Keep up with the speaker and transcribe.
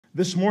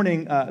This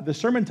morning, the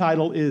sermon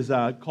title is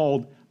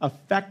called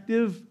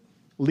Effective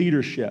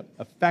Leadership.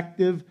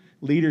 Effective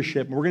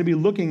Leadership. And we're going to be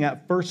looking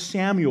at 1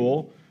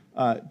 Samuel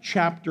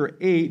chapter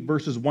 8,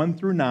 verses 1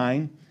 through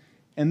 9.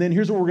 And then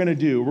here's what we're going to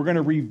do. We're going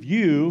to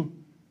review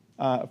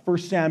 1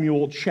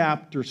 Samuel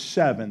chapter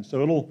 7.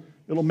 So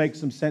it'll make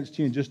some sense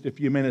to you in just a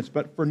few minutes.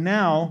 But for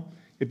now,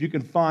 if you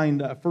can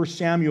find 1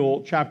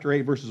 Samuel chapter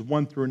 8, verses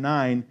 1 through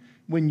 9,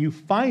 when you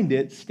find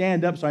it,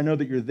 stand up so I know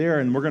that you're there,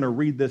 and we're going to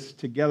read this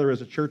together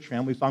as a church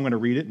family. So I'm going to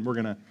read it, and we're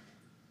going to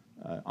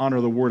honor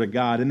the Word of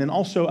God. And then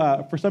also,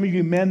 for some of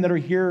you men that are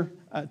here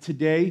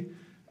today,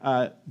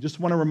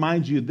 just want to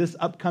remind you, this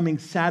upcoming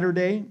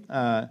Saturday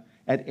at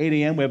 8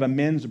 a.m., we have a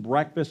men's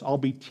breakfast. I'll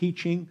be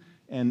teaching,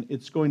 and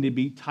it's going to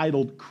be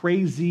titled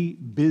Crazy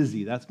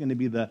Busy. That's going to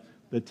be the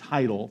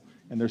title.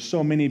 And there's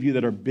so many of you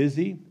that are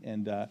busy,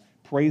 and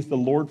praise the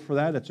Lord for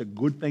that. It's a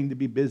good thing to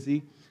be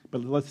busy.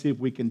 But let's see if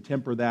we can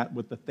temper that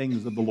with the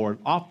things of the Lord.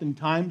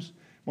 Oftentimes,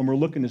 when we're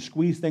looking to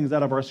squeeze things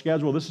out of our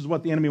schedule, this is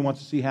what the enemy wants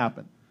to see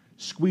happen.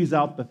 Squeeze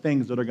out the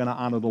things that are going to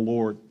honor the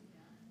Lord.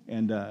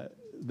 And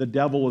the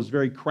devil is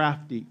very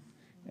crafty,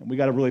 and we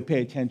got to really pay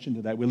attention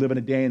to that. We live in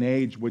a day and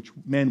age which,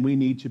 men, we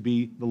need to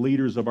be the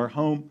leaders of our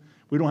home.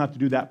 We don't have to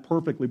do that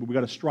perfectly, but we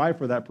got to strive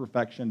for that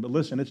perfection. But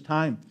listen, it's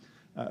time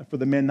for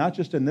the men, not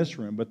just in this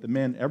room, but the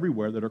men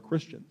everywhere that are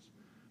Christians,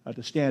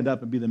 to stand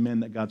up and be the men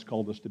that God's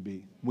called us to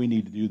be. We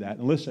need to do that.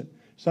 And listen,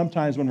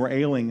 sometimes when we're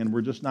ailing and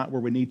we're just not where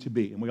we need to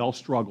be, and we all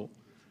struggle,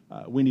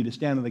 we need to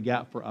stand in the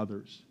gap for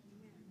others.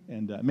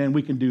 And man,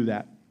 we can do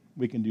that.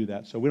 We can do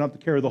that. So we don't have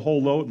to carry the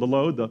whole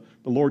load. The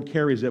Lord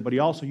carries it, but He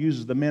also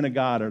uses the men of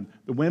God or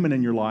the women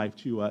in your life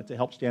to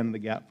help stand in the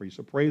gap for you.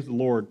 So praise the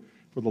Lord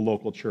for the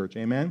local church.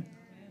 Amen?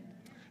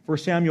 1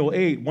 Samuel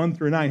 8, 1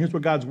 through 9. Here's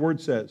what God's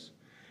Word says.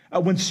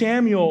 When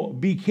Samuel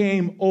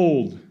became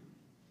old,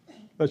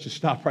 let's just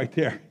stop right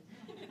there.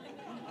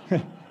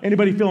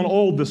 Anybody feeling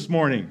old this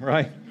morning,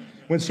 right?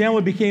 When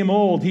Samuel became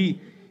old, he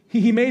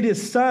made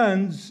his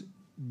sons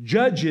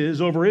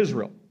judges over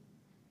Israel.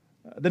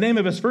 The name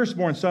of his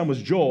firstborn son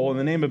was Joel, and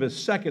the name of his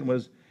second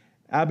was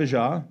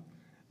Abijah.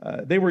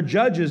 They were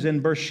judges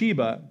in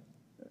Beersheba,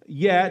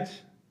 yet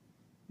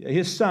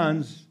his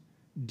sons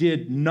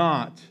did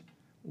not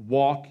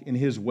walk in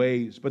his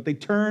ways, but they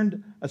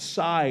turned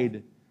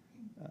aside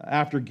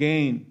after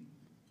gain.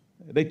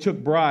 They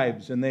took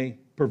bribes, and they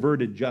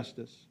perverted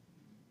justice.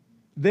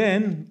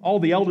 Then all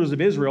the elders of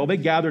Israel, they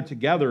gathered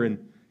together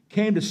and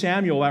came to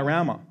Samuel at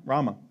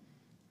Ramah.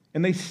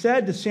 And they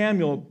said to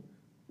Samuel,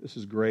 this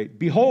is great,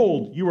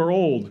 behold, you are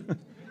old.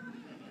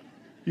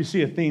 You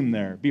see a theme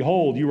there.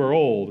 Behold, you are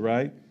old,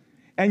 right?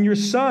 And your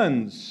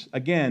sons,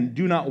 again,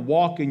 do not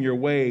walk in your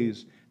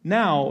ways.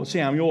 Now,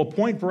 Samuel,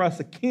 appoint for us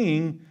a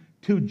king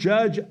to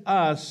judge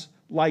us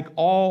like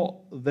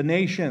all the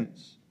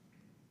nations.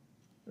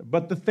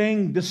 But the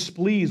thing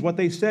displeased, what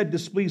they said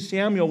displeased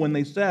Samuel when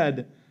they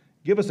said,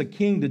 give us a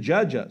king to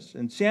judge us.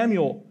 And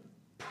Samuel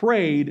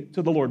prayed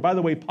to the Lord. By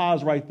the way,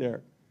 pause right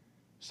there.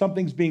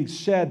 Something's being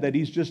said that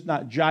he's just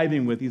not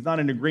jiving with. He's not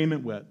in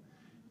agreement with.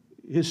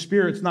 His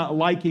spirit's not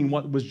liking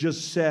what was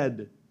just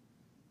said.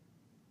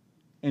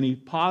 And he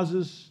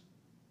pauses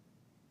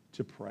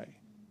to pray.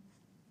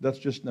 Let's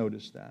just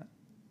notice that.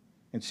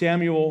 And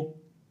Samuel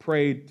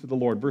prayed to the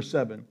Lord. Verse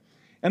 7.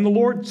 And the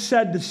Lord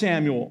said to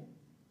Samuel,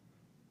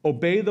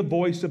 obey the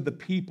voice of the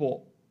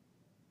people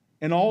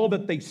and all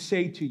that they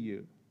say to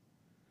you.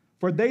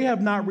 For they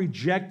have not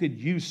rejected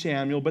you,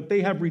 Samuel, but they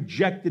have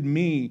rejected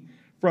me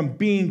from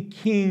being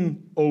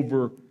king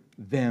over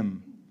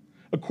them.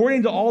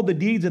 According to all the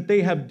deeds that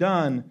they have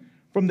done,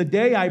 from the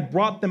day I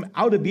brought them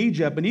out of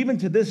Egypt, and even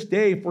to this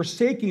day,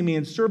 forsaking me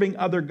and serving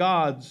other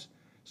gods,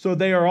 so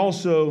they are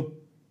also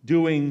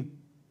doing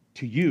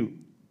to you.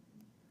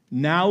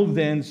 Now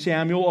then,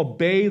 Samuel,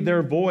 obey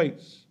their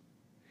voice,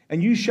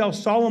 and you shall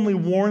solemnly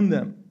warn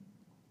them,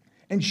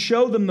 and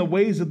show them the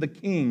ways of the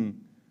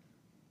king,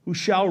 who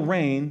shall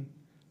reign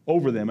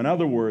over them. In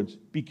other words,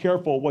 be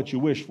careful what you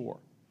wish for.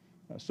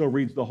 So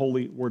reads the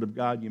holy word of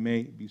God. You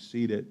may be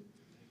seated.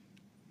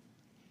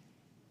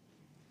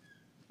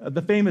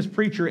 The famous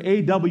preacher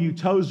A.W.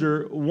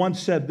 Tozer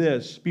once said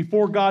this,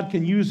 before God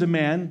can use a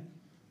man,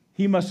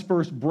 He must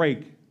first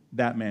break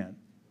that man.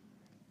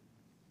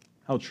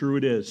 How true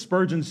it is.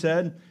 Spurgeon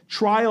said,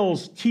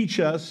 trials teach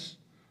us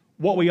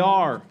what we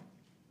are.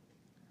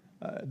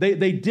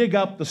 They dig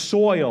up the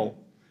soil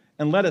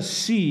and let us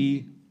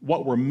see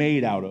what we're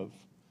made out of.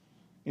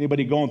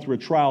 Anybody going through a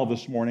trial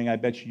this morning, I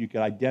bet you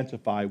could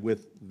identify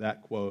with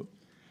that quote.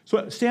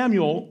 So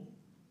Samuel,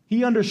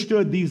 he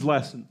understood these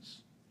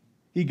lessons.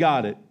 He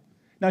got it.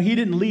 Now, he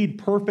didn't lead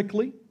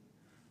perfectly,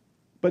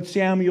 but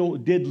Samuel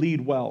did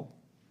lead well.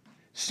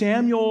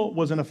 Samuel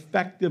was an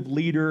effective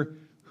leader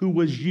who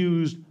was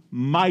used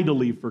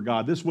mightily for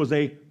God. This was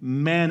a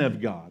man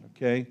of God,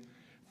 okay?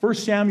 1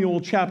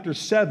 Samuel chapter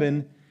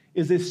 7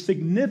 is a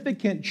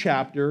significant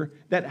chapter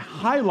that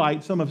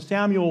highlights some of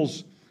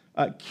Samuel's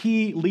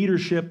key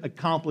leadership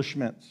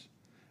accomplishments.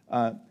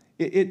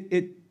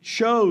 It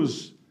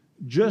shows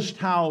just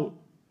how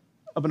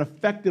of an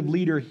effective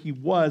leader he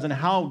was and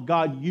how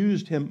God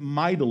used him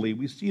mightily.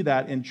 We see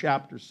that in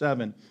chapter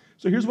 7.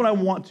 So here's what I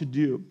want to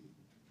do.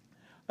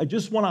 I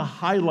just want to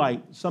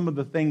highlight some of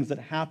the things that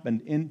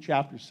happened in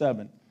chapter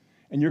 7.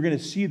 And you're going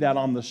to see that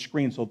on the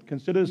screen. So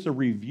consider this a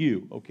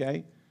review,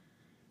 okay?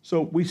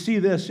 So we see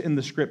this in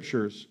the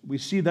scriptures. We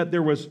see that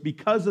there was,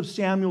 because of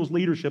Samuel's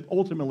leadership,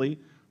 ultimately,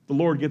 the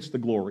Lord gets the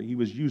glory. He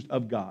was used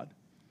of God.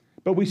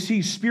 But we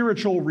see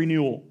spiritual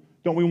renewal.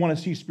 Don't we want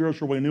to see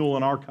spiritual renewal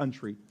in our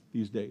country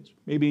these days?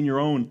 Maybe in your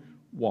own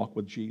walk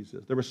with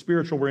Jesus. There was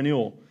spiritual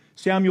renewal.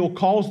 Samuel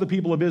calls the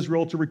people of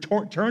Israel to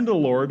return to the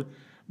Lord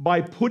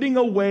by putting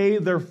away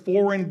their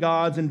foreign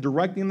gods and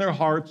directing their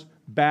hearts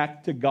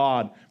back to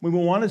God. When we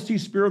want to see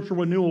spiritual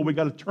renewal, we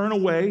got to turn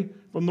away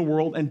from the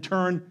world and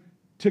turn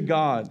to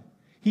God.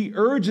 He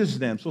urges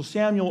them. So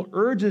Samuel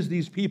urges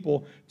these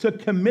people to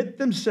commit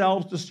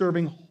themselves to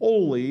serving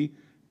wholly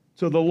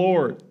to the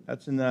Lord.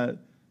 That's in 1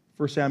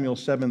 Samuel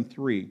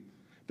 7:3.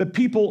 The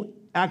people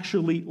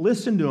actually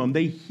listen to him.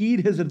 They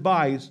heed his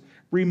advice,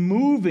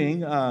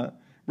 removing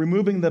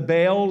the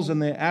Baals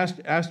and the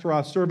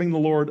Ashtaroth, serving the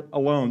Lord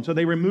alone. So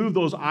they remove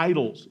those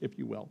idols, if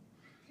you will.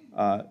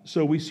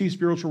 So we see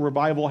spiritual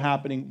revival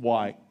happening.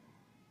 Why?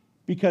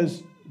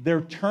 Because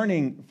they're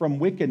turning from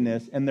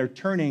wickedness and they're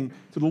turning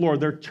to the Lord.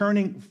 They're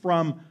turning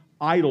from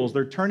idols.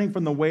 They're turning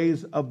from the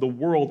ways of the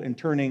world and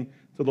turning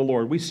to the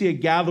Lord. We see a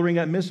gathering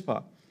at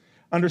Mizpah.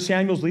 Under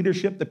Samuel's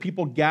leadership, the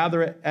people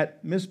gather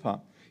at Mizpah.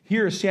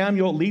 Here,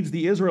 Samuel leads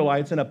the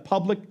Israelites in a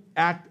public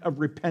act of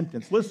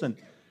repentance. Listen,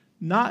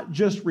 not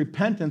just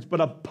repentance, but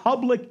a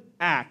public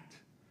act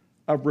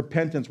of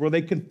repentance where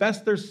they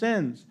confess their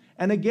sins.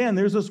 And again,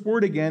 there's this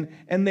word again,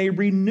 and they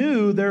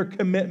renew their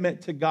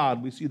commitment to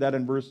God. We see that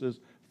in verses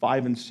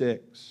 5 and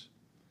 6.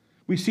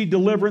 We see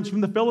deliverance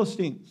from the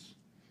Philistines.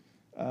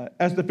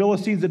 As the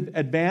Philistines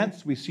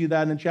advance, we see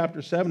that in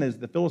chapter 7, as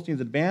the Philistines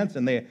advance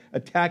and they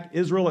attack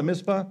Israel at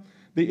Mizpah,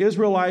 the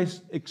Israelites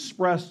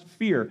express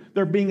fear.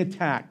 They're being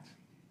attacked.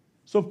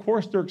 So of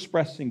course they're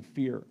expressing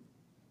fear.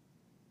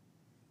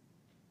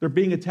 They're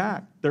being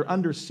attacked. They're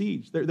under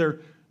siege.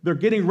 They're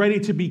getting ready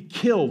to be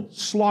killed,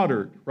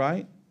 slaughtered,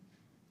 right?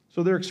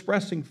 So they're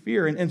expressing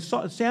fear. And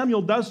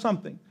Samuel does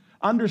something.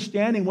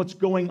 Understanding what's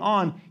going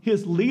on,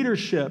 his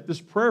leadership,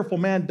 this prayerful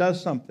man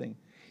does something.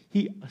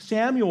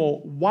 Samuel,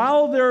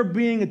 while they're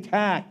being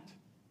attacked,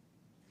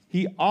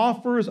 he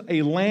offers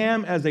a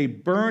lamb as a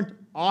burnt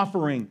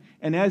offering.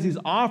 And as he's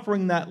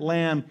offering that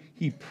lamb,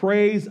 he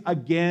prays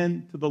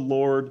again to the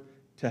Lord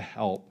to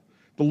help.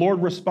 The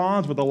Lord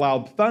responds with a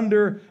loud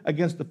thunder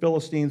against the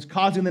Philistines,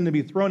 causing them to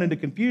be thrown into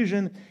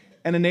confusion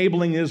and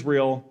enabling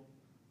Israel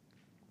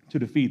to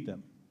defeat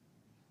them.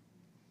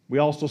 We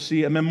also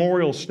see a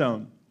memorial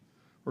stone.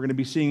 We're going to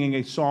be singing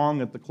a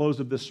song at the close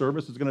of this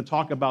service. It's going to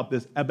talk about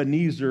this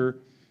Ebenezer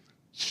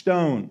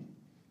stone.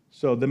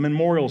 So the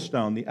memorial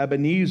stone, the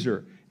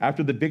Ebenezer.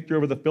 After the victory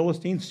over the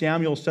Philistines,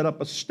 Samuel set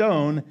up a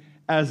stone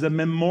as a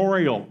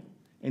memorial,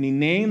 and he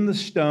named the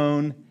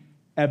stone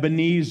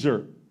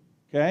Ebenezer.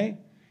 Okay?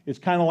 It's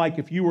kind of like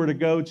if you were to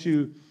go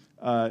to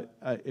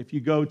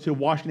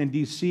Washington,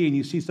 D.C., and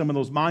you see some of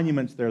those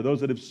monuments there, those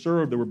that have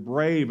served, they were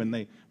brave, and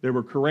they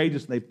were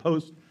courageous, and they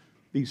post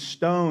these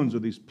stones or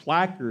these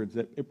placards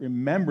that it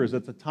remembers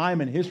it's a time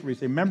in history.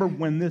 Say, remember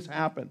when this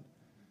happened.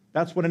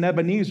 That's what an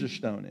Ebenezer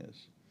stone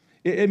is.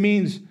 It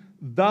means,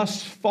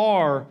 thus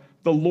far,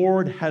 the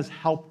Lord has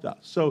helped us.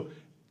 So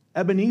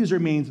Ebenezer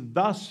means,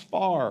 thus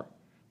far,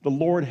 the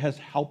Lord has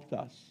helped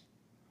us.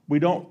 We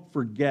don't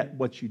forget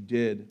what you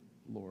did,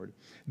 Lord.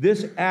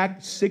 This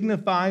act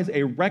signifies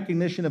a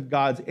recognition of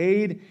God's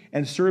aid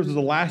and serves as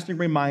a lasting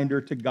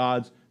reminder to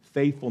God's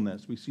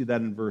faithfulness. We see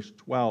that in verse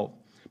 12.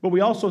 But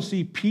we also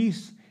see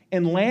peace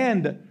and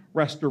land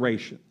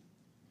restoration.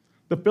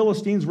 The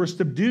Philistines were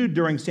subdued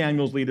during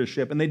Samuel's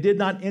leadership, and they did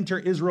not enter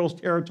Israel's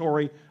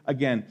territory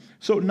again.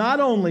 So not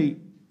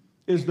only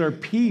is there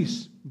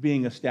peace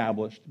being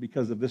established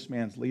because of this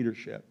man's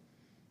leadership,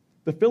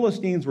 the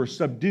Philistines were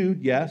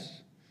subdued,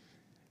 yes,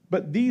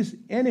 but these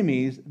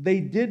enemies, they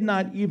did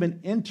not even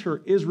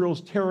enter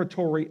Israel's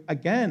territory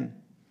again.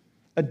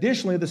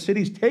 Additionally, the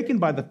cities taken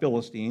by the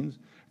Philistines,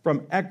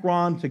 from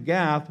Ekron to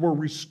Gath, were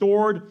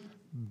restored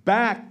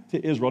back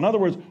to Israel. In other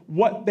words,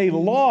 what they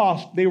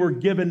lost, they were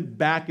given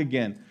back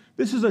again.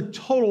 This is a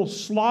total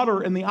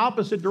slaughter in the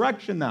opposite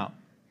direction now.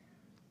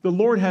 The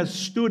Lord has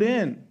stood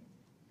in.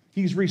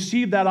 He's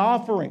received that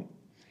offering.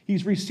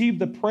 He's received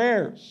the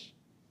prayers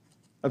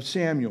of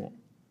Samuel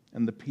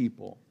and the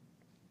people.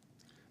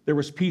 There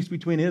was peace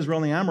between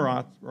Israel and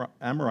the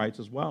Amorites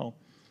as well.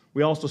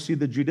 We also see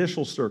the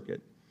judicial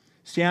circuit.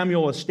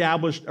 Samuel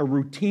established a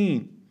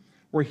routine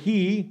where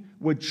he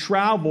would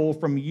travel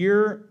from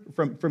year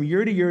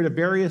to year to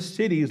various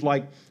cities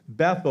like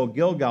Bethel,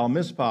 Gilgal,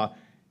 Mizpah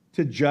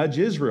to judge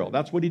Israel.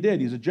 That's what he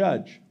did. He's a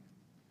judge.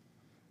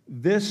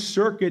 This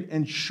circuit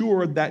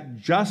ensured that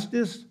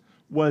justice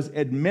was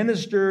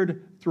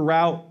administered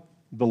throughout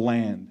the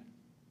land.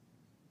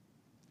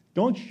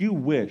 Don't you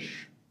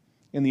wish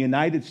in the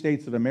United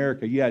States of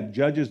America you had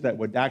judges that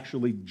would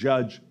actually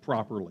judge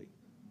properly?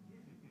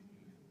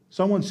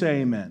 Someone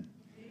say amen.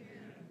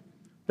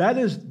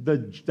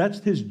 That's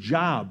his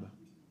job,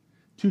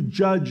 to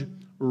judge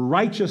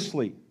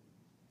righteously,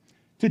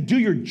 to do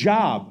your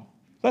job.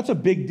 That's a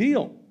big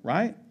deal,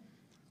 right?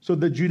 So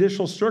the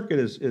judicial circuit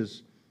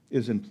is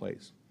in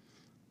place.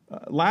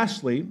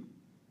 Lastly,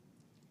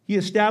 he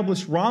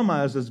established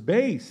Ramah as his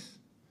base.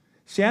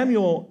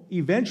 Samuel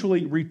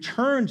eventually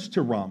returns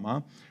to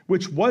Ramah,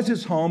 which was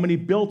his home, and he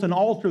built an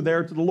altar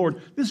there to the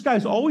Lord. This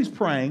guy's always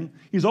praying.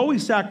 He's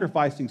always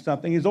sacrificing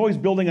something. He's always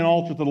building an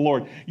altar to the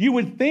Lord. You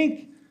would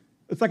think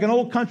it's like an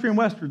old country and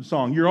western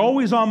song. You're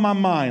always on my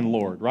mind,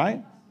 Lord,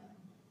 right?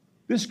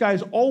 This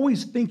guy's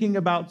always thinking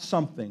about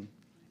something,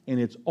 and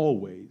it's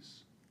always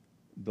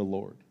the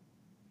Lord.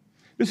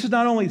 This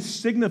not only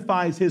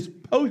signifies his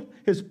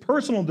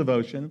personal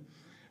devotion,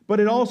 but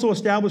it also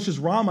establishes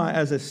Ramah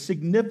as a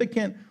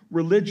significant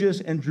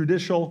religious and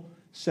judicial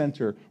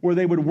center where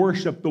they would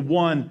worship the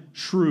one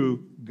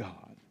true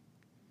God.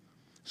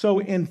 So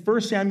in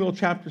 1 Samuel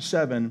chapter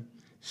 7,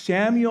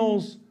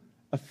 Samuel's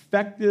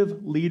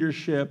effective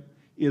leadership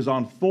is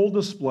on full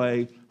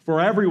display for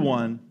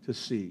everyone to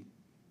see.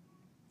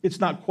 It's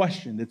not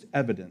questioned, it's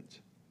evident.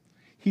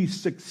 He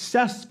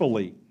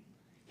successfully,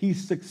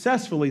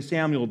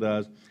 Samuel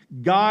does,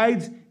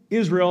 guides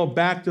Israel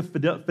back to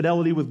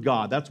fidelity with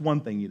God. That's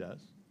one thing he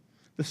does.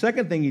 The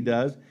second thing he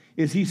does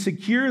is he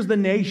secures the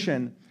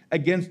nation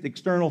against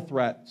external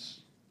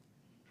threats.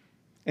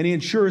 And he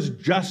ensures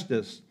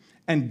justice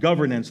and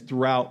governance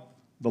throughout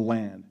the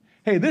land.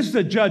 Hey, this is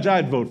a judge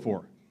I'd vote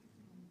for.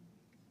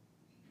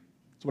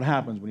 That's what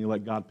happens when you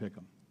let God pick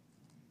them.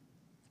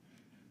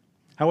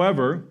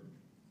 However,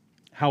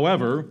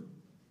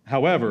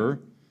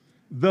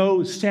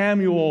 though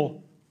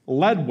Samuel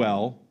led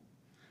well,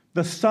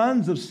 the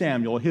sons of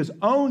Samuel, his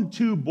own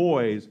two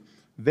boys,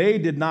 they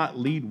did not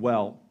lead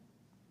well.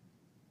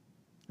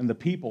 And the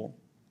people,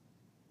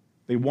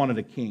 they wanted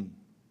a king.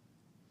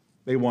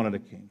 They wanted a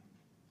king.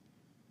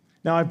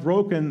 Now, I've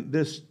broken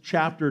this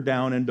chapter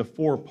down into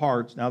 4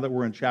 parts now that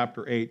we're in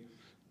chapter 8,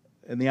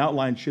 and the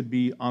outline should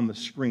be on the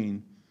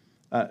screen.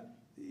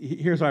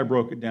 Here's how I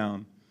broke it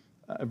down.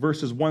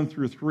 Verses 1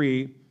 through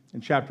 3 in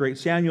chapter 8,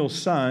 Samuel's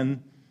sons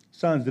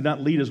did not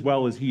lead as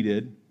well as he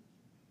did.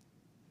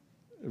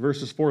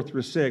 Verses 4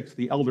 through 6,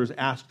 the elders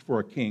asked for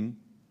a king.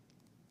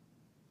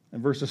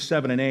 And verses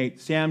 7 and 8,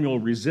 Samuel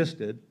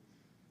resisted,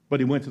 but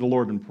he went to the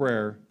Lord in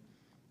prayer.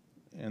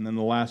 And then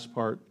the last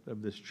part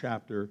of this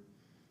chapter,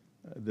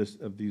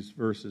 of these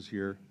verses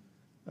here,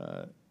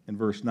 in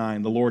verse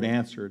 9, the Lord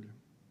answered,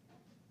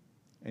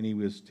 and he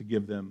was to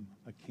give them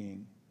a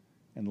king.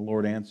 And the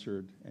Lord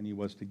answered, and he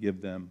was to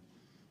give them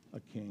a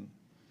king.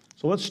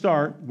 So let's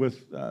start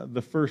with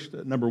the first,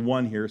 number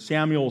 1 here.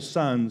 Samuel's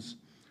sons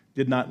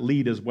did not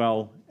lead as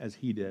well as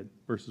he did,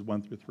 verses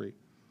 1 through 3.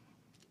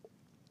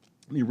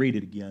 Let me read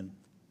it again.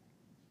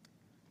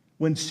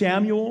 When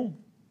Samuel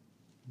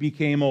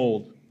became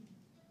old,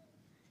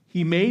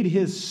 he made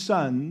his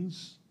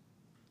sons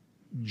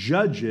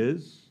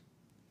judges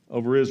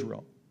over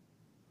Israel.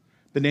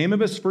 The name of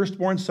his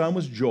firstborn son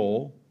was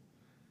Joel,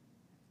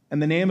 and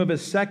the name of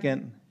his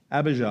second,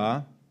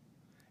 Abijah,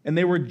 and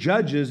they were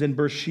judges in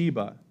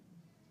Beersheba.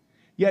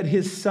 Yet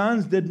his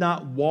sons did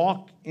not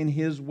walk in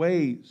his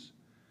ways,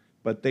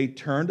 but they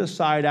turned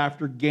aside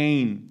after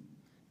gain.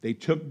 They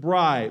took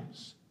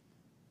bribes,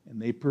 and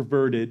they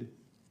perverted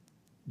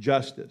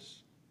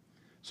justice.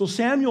 So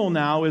Samuel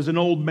now is an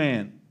old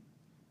man.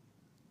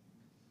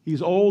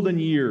 He's old in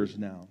years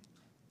now.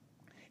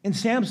 And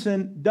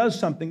Samson does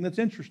something that's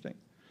interesting.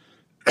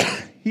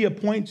 He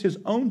appoints his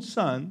own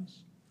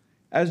sons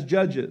as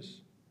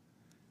judges.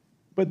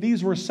 But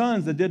these were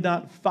sons that did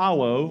not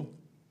follow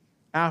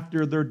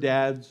after their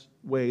dad's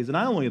ways. And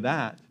not only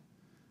that,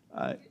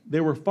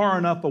 they were far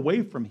enough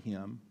away from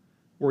him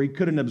where he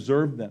couldn't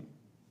observe them.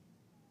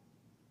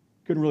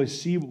 Couldn't really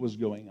see what was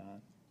going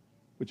on,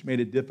 which made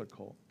it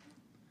difficult.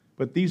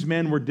 But these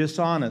men were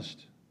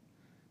dishonest.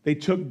 They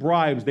took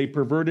bribes. They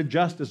perverted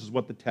justice, is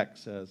what the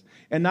text says.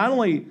 And not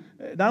only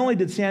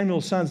did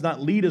Samuel's sons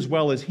not lead as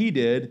well as he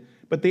did,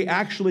 but they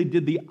actually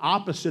did the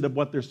opposite of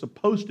what they're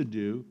supposed to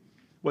do,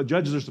 what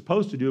judges are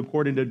supposed to do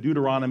according to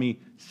Deuteronomy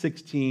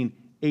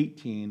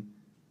 16:18.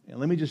 And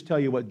let me just tell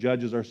you what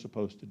judges are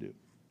supposed to do.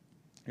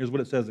 Here's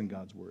what it says in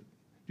God's word.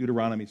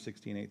 Deuteronomy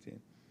 16:18.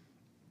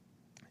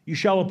 You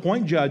shall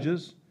appoint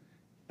judges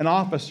and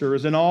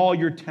officers in all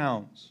your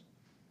towns,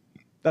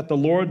 that the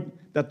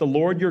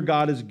Lord your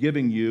God is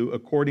giving you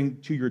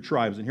according to your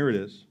tribes. And here it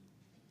is.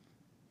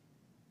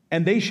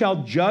 And they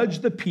shall judge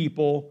the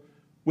people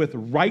with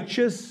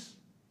righteous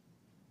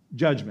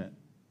judgment.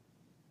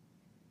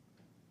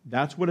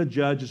 That's what a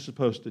judge is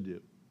supposed to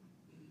do.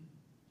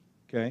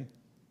 Okay?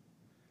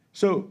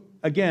 So,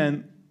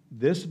 again,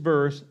 this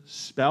verse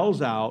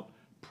spells out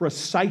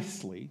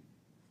precisely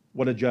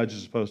what a judge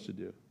is supposed to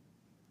do.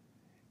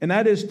 And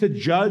that is to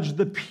judge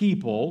the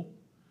people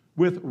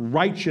with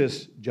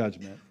righteous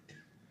judgment.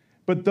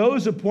 But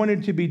those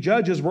appointed to be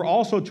judges were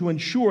also to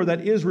ensure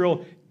that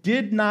Israel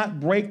did not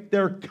break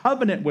their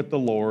covenant with the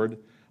Lord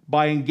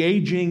by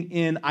engaging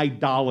in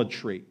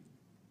idolatry.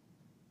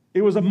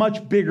 It was a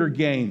much bigger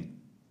game.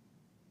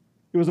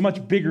 It was a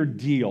much bigger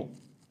deal.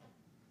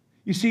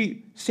 You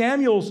see,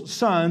 Samuel's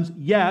sons,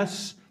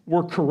 yes,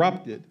 were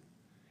corrupted.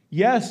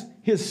 Yes,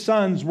 his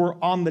sons were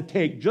on the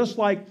take, just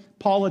like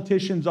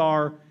politicians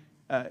are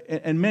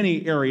in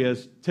many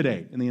areas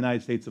today in the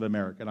United States of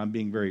America, and I'm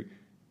being very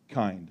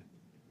kind.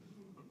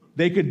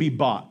 They could be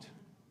bought,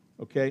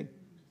 okay?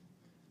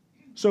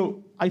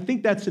 So I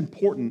think that's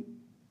important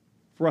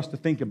for us to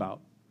think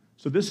about.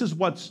 So this is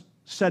what's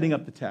setting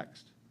up the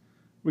text.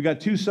 We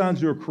got two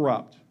sons who are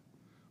corrupt.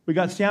 We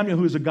got Samuel,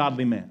 who is a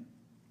godly man,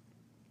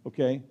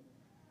 okay?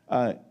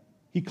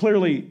 He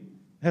clearly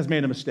has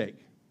made a mistake.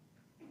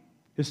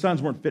 His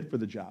sons weren't fit for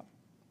the job.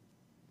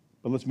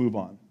 But let's move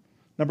on.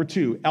 Number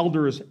 2,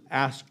 elders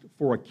asked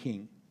for a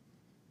king.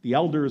 The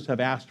elders have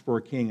asked for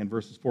a king in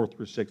verses 4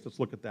 through 6. Let's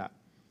look at that.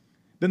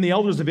 Then the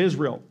elders of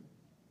Israel,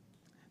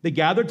 they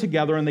gathered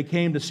together and they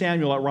came to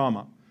Samuel at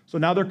Ramah. So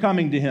now they're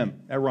coming to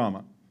him at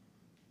Ramah.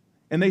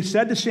 And they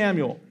said to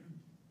Samuel,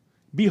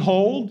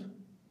 behold,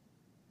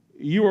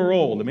 you are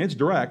old. I mean, it's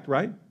direct,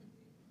 right?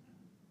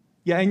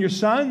 Yeah, and your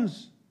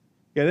sons,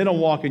 yeah, they don't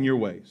walk in your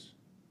ways.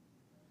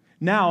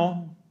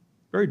 Now,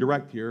 very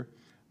direct here,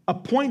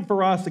 appoint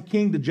for us a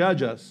king to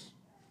judge us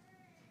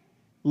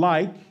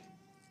like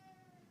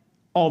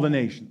all the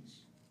nations.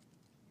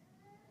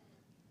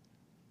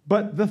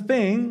 But the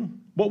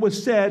thing, what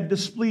was said,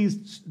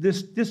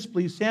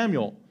 displeased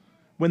Samuel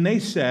when they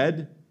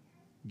said,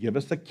 give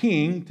us a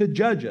king to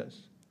judge us.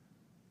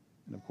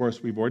 And of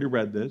course, we've already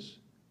read this,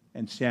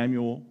 and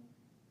Samuel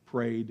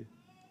prayed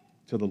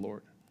to the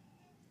Lord.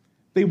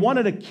 They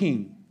wanted a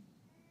king.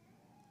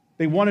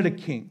 They wanted a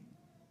king.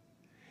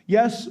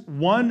 Yes,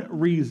 one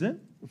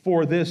reason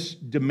for this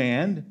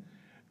demand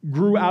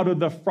grew out of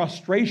the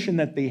frustration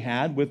that they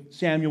had with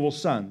Samuel's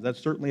sons. That's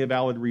certainly a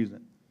valid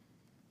reason.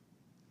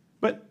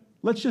 But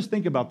let's just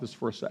think about this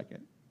for a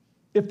second.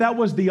 If that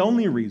was the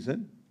only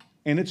reason,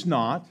 and it's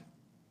not,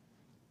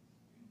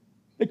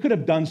 they could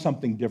have done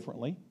something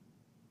differently.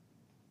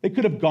 They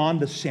could have gone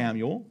to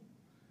Samuel,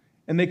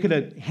 and they could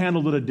have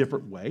handled it a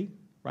different way,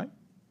 right?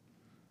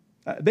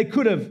 They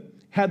could have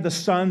had the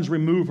sons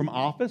removed from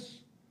office,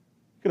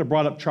 could have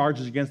brought up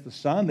charges against the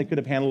son. They could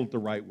have handled it the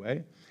right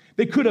way.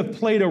 They could have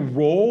played a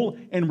role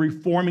in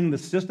reforming the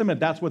system if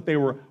that's what they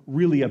were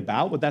really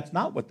about, but that's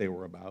not what they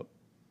were about.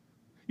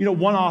 You know,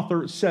 one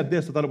author said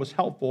this, I thought it was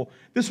helpful.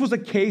 This was a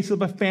case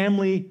of a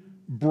family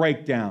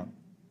breakdown.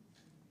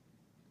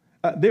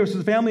 There was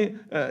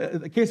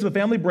a case of a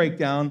family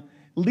breakdown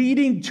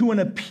leading to an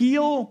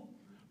appeal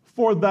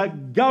for the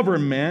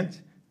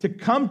government to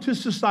come to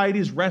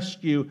society's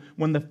rescue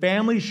when the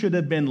family should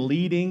have been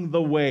leading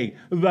the way.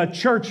 The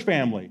church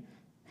family,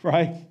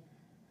 right?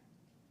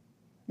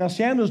 Now,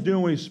 Samuel's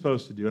doing what he's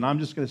supposed to do, and I'm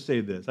just going to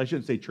say this. I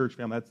shouldn't say church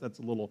family. That's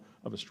a little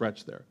of a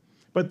stretch there.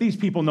 But these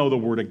people know the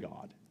Word of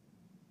God.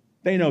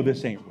 They know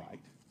this ain't right.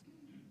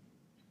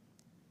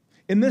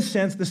 In this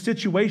sense, the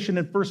situation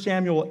in 1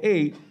 Samuel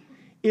 8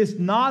 is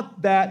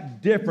not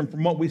that different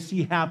from what we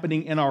see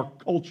happening in our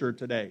culture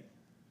today.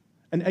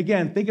 And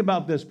again, think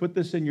about this. Put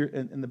this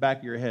in the back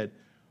of your head.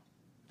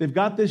 They've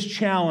got this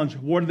challenge.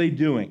 What are they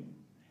doing?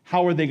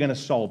 How are they going to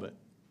solve it?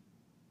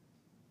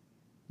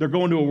 They're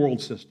going to a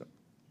world system.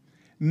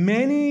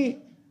 Many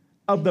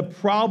of the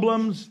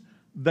problems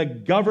the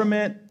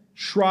government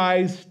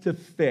tries to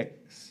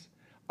fix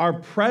are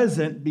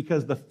present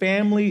because the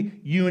family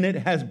unit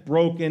has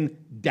broken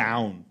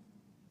down.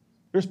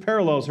 There's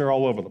parallels here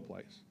all over the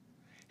place.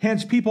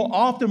 Hence, people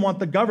often want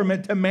the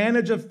government to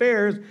manage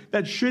affairs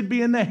that should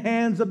be in the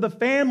hands of the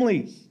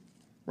families,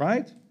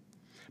 right?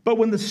 But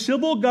when the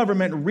civil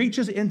government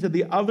reaches into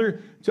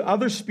to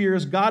other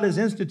spheres, God has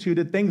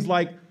instituted things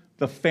like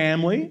the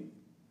family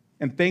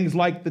and things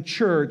like the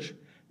church.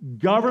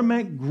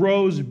 Government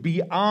grows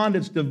beyond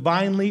its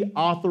divinely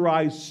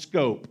authorized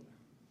scope.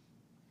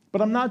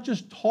 But I'm not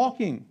just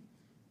talking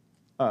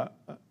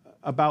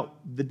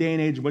about the day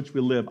and age in which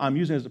we live. I'm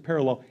using it as a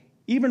parallel.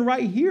 Even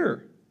right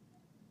here,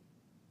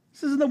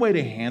 this isn't the way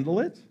to handle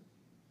it.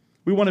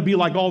 We want to be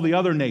like all the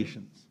other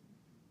nations.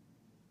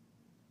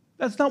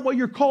 That's not what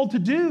you're called to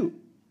do.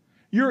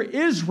 You're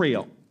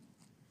Israel.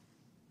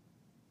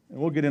 And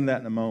we'll get into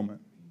that in a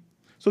moment.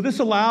 So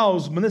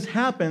when this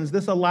happens,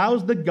 this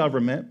allows the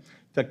government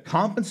to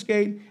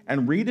confiscate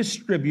and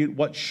redistribute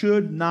what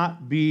should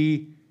not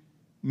be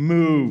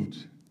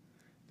moved.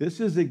 This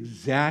is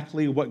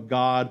exactly what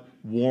God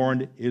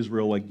warned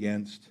Israel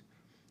against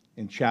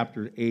in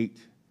chapter 8,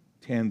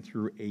 10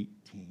 through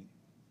 18.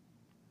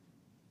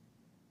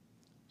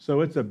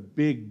 So it's a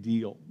big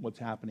deal what's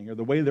happening here.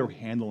 The way they're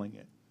handling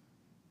it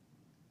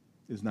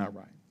is not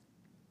right.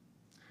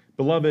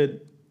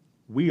 Beloved,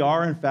 we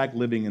are in fact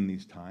living in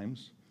these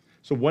times.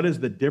 So what is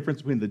the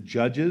difference between the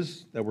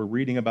judges that we're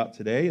reading about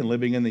today and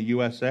living in the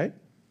USA?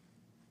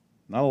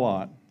 Not a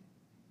lot.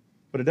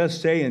 But it does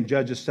say in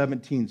Judges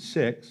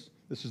 17:6,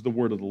 this is the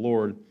word of the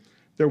Lord,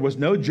 there was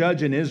no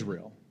judge in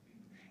Israel,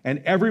 and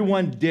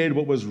everyone did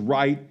what was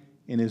right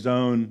in his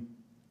own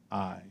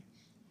eyes.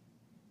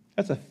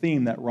 That's a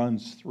theme that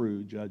runs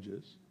through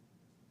Judges.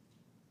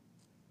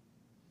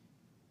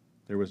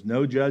 there was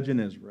no judge in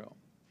Israel,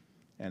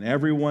 and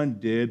everyone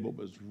did what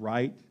was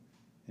right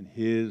in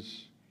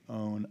his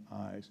own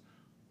eyes.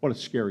 What a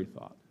scary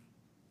thought.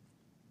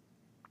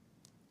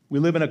 We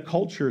live in a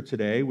culture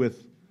today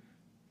with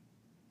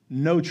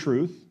no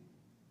truth,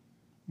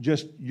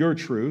 just your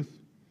truth.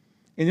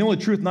 And the only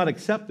truth not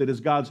accepted is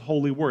God's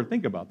holy word.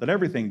 Think about that.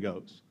 Everything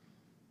goes,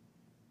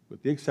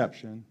 with the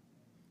exception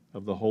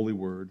of the holy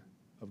word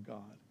of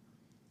God.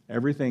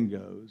 Everything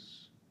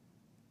goes.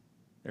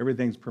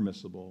 Everything's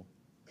permissible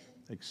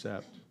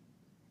except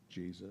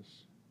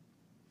Jesus.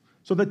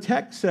 So the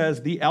text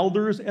says the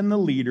elders and the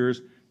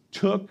leaders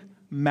took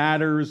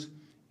matters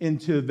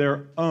into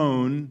their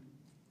own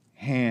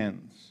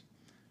hands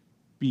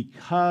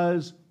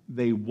because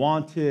they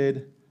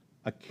wanted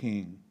a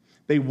king.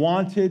 They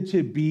wanted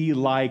to be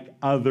like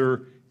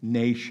other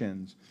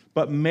nations.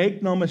 But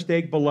make no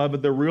mistake,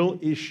 beloved, the real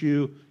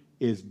issue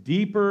is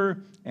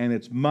deeper and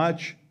it's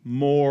much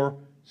more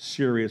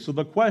serious. So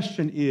the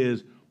question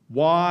is,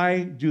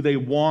 why do they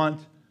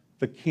want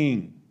the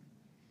king?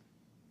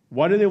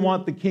 Why do they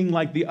want the king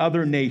like the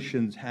other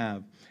nations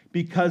have?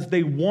 Because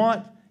they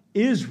want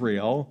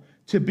Israel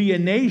to be a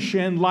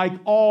nation like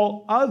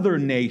all other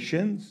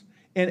nations.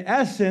 In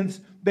essence,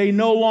 they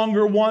no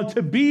longer want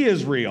to be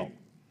Israel.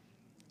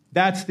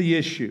 That's the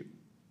issue.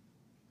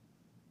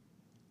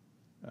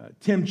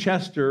 Tim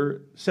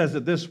Chester says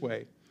it this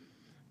way.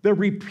 The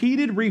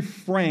repeated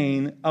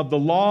refrain of the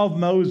law of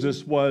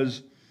Moses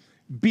was,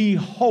 "Be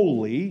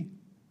holy,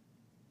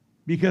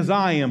 because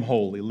I am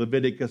holy,"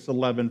 Leviticus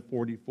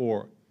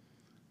 11:44.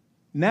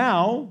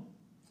 Now,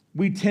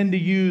 we tend to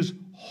use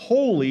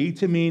holy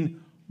to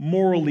mean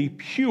morally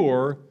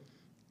pure,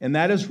 and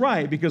that is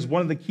right, because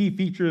one of the key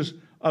features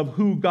of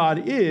who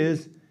God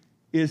is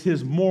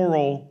his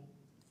moral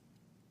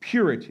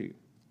purity.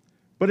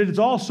 But it is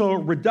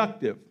also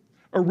reductive.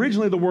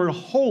 Originally, the word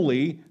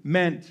holy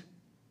meant,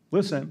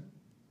 listen,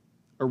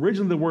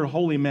 originally the word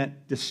holy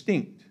meant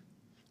distinct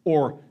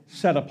or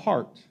set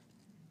apart.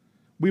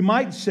 We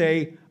might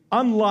say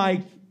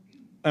unlike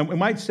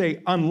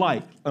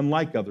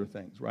other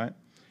things, right?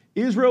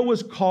 Israel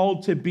was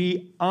called to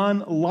be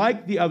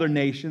unlike the other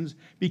nations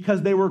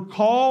because they were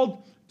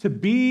called to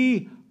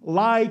be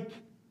like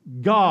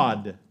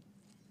God.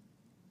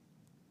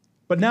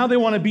 But now they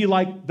want to be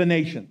like the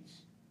nations.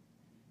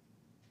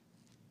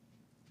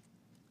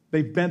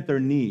 They've bent their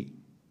knee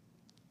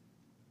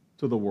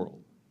to the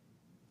world.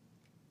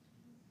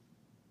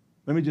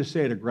 Let me just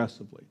say it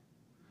aggressively.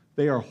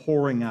 They are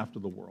whoring after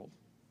the world.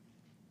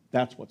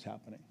 That's what's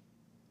happening.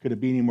 Could it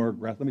be any more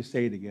aggressive? Let me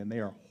say it again.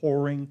 They are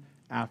whoring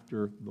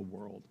after the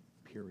world,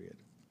 period.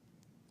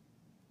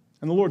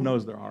 And the Lord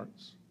knows their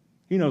hearts.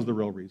 He knows the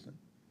real reason.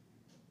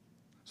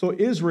 So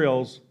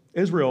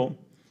Israel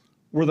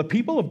were the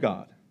people of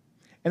God.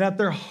 And at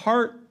their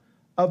heart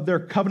of their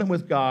covenant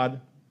with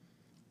God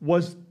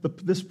was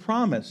this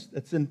promise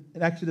that's in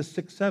Exodus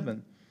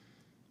 6:7.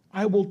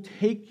 I will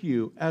take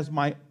you as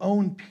my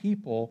own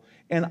people,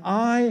 and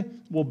I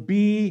will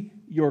be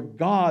your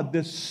God.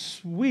 This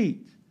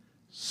sweet,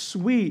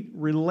 sweet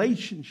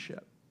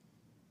relationship.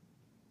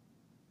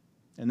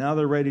 And now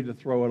they're ready to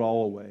throw it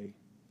all away.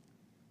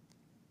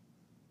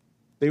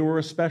 They were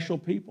a special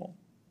people.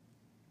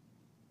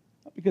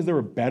 Not because they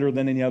were better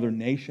than any other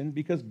nation,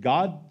 because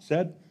God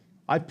said,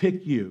 I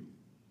pick you.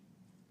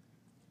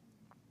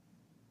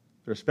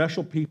 They're a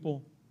special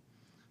people.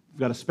 They've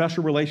got a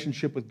special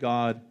relationship with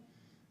God.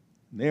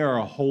 They are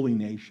a holy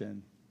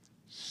nation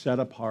set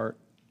apart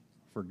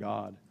for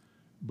God.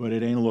 But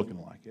it ain't looking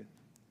like it.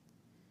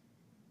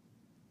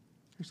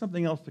 Here's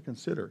something else to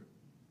consider.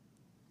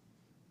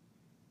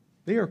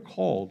 They are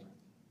called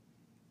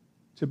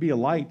to be a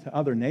light to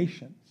other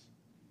nations.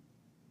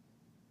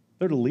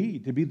 They're to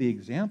lead, to be the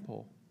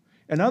example.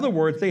 In other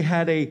words, they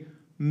had a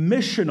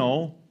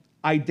missional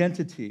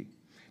identity.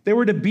 They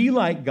were to be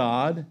like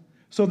God,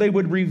 so they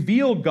would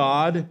reveal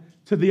God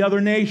to the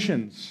other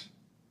nations.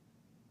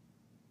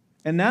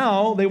 And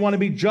now they want to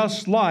be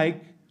just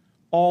like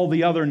all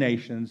the other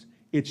nations.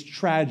 It's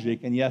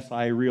tragic, and yes,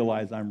 I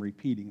realize I'm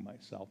repeating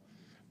myself.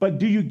 But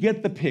do you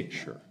get the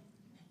picture?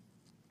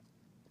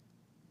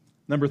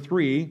 Number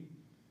 3,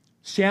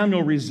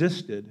 Samuel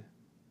resisted,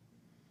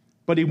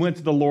 but he went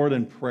to the Lord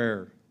in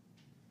prayer.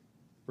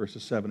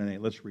 Verses 7 and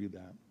 8. Let's read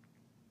that.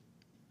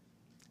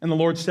 And the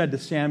Lord said to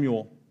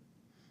Samuel,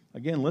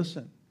 again,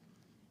 listen,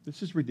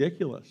 this is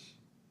ridiculous.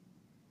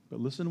 But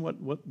listen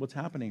what's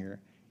happening here.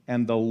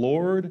 And the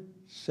Lord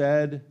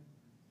said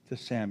to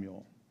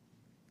Samuel,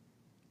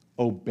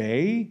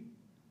 obey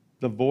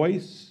the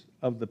voice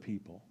of the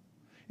people.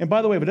 And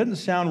by the way, if it doesn't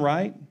sound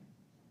right,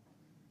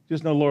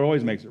 just know the Lord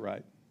always makes it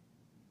right.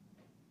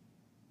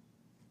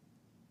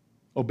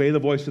 Obey the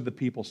voice of the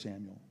people,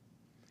 Samuel,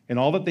 and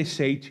all that they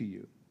say to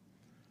you.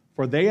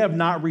 For they have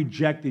not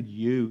rejected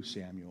you,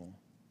 Samuel.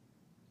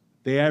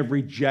 They have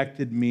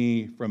rejected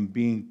me from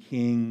being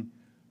king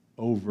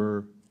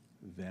over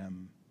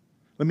them.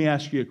 Let me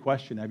ask you a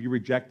question. Have you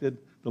rejected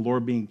the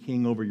Lord being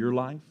king over your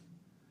life?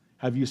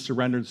 Have you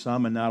surrendered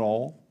some and not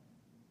all?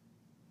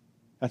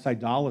 That's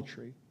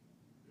idolatry.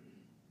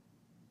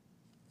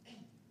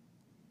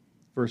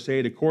 Verse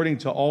 8, according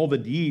to all the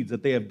deeds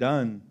that they have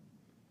done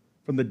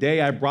from the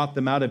day I brought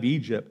them out of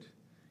Egypt,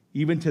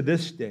 even to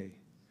this day,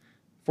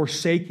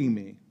 forsaking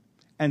me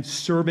and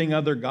serving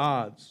other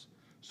gods,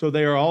 so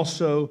they are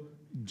also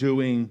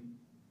doing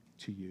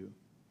to you.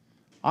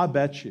 I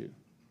bet you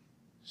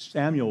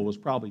Samuel was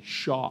probably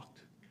shocked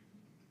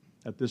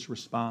at this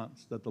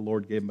response that the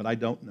Lord gave him, but I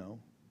don't know.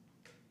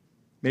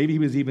 Maybe he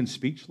was even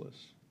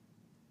speechless.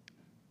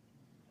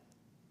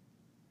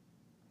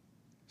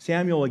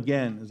 Samuel,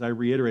 again, as I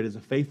reiterate, is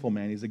a faithful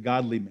man. He's a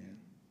godly man.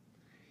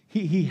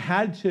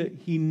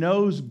 He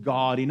knows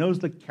God. He knows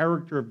the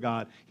character of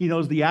God. He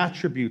knows the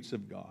attributes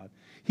of God.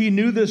 He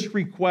knew this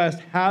request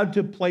had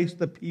to place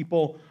the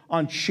people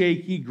on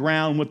shaky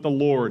ground with the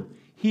Lord.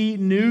 He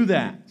knew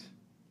that.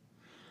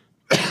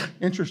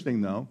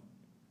 Interesting, though.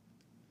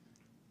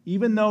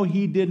 Even though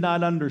he did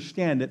not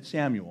understand it,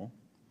 Samuel,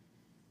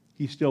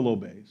 he still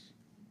obeys.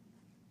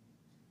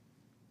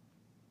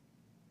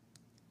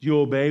 Do you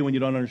obey when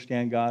you don't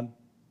understand God?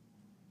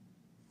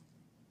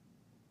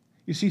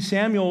 You see,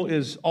 Samuel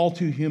is all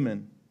too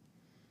human.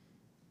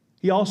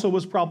 He also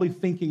was probably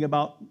thinking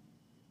about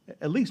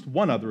at least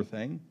one other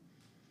thing,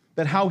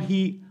 that how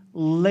he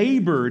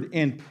labored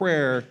in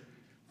prayer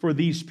for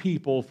these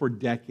people for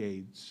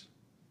decades.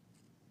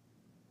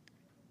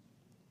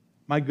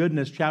 My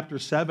goodness, chapter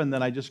 7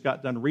 that I just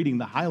got done reading,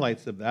 the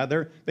highlights of that,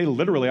 they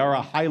literally are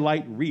a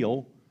highlight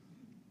reel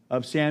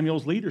of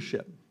Samuel's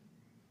leadership.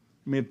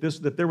 I mean,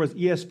 if there was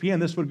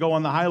ESPN, this would go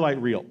on the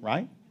highlight reel,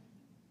 right?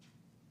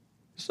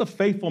 This is a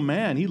faithful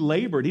man. He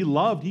labored, he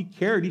loved, he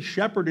cared, he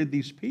shepherded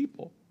these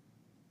people.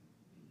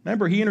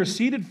 Remember, he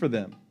interceded for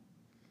them.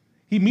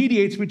 He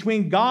mediates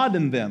between God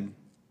and them.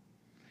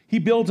 He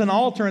builds an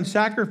altar and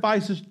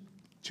sacrifices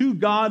to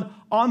God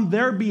on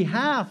their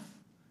behalf.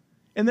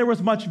 And there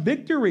was much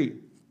victory.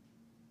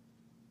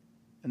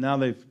 And now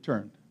they've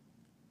turned.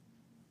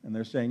 And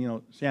they're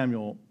saying,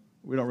 Samuel,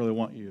 we don't really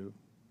want you.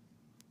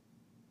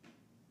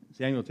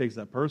 Samuel takes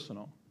that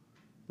personal.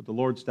 But the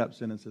Lord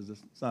steps in and says,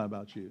 it's not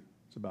about you.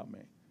 It's about me.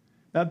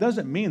 Now, it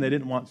doesn't mean they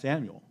didn't want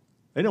Samuel.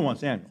 They didn't want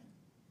Samuel.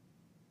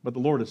 But the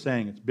Lord is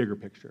saying it's bigger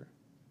picture.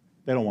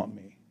 They don't want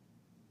me.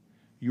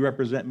 You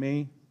represent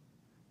me.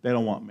 They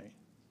don't want me.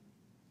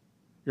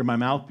 You're my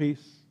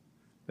mouthpiece.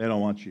 They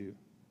don't want you.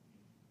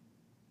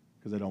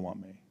 Because they don't want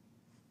me.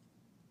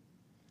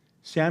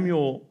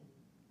 Samuel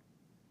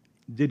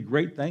did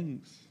great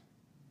things.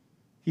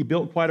 He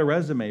built quite a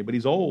resume, but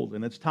he's old,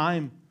 and it's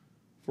time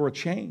for a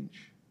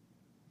change.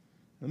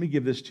 Let me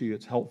give this to you.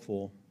 It's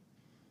helpful.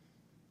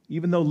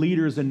 Even though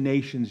leaders and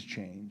nations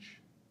change,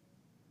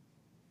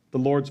 the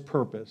Lord's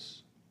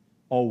purpose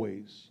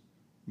always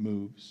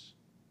moves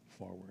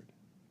forward.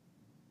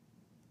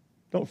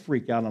 Don't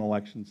freak out on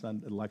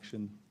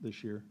election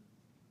this year.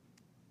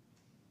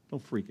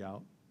 Don't freak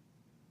out.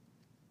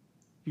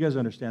 You guys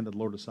understand that the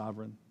Lord is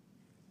sovereign?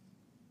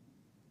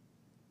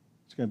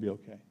 It's going to be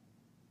okay.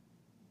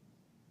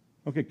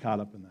 Don't get caught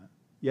up in that.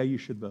 Yeah, you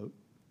should vote.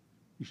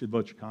 You should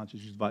vote your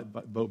conscience. You should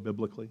vote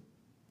biblically.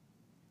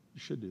 You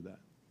should do that.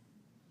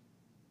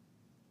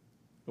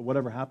 But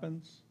whatever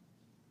happens,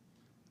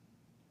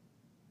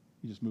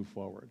 you just move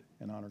forward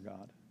and honor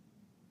God.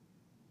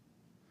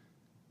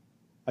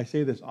 I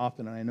say this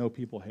often, and I know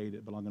people hate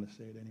it, but I'm going to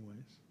say it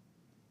anyways.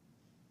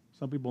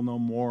 Some people know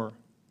more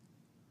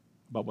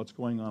about what's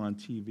going on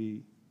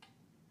TV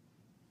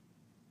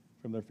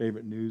from their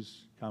favorite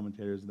news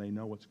commentators than they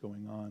know what's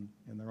going on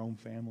in their own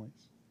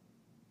families.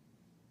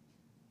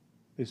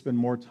 They spend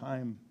more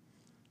time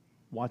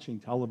watching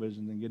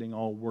television and getting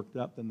all worked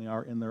up than they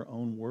are in their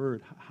own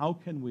word. How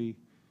can we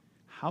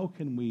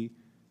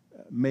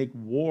make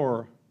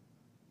war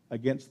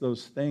against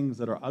those things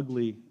that are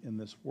ugly in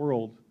this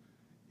world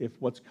if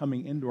what's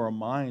coming into our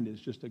mind is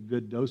just a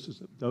good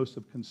dose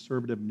of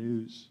conservative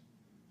news?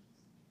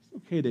 It's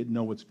okay to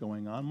know what's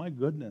going on. My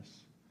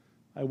goodness.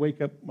 I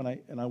wake up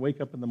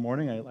in the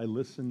morning, I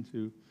listen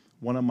to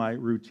one of my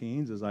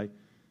routines is I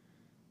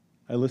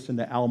listen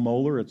to Al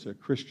Mohler. It's a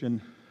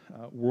Christian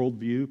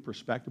worldview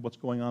perspective, what's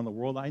going on in the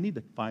world. I need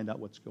to find out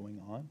what's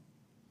going on.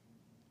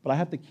 But I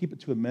have to keep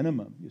it to a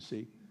minimum, you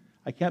see.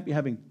 I can't be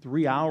having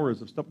 3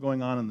 hours of stuff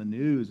going on in the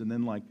news and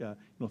then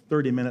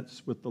 30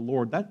 minutes with the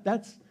Lord.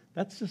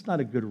 That's just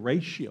not a good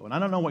ratio. And I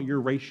don't know what your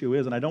ratio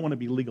is, and I don't want to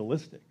be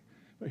legalistic.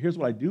 But here's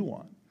what I do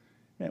want.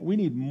 Man, we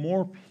need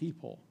more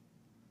people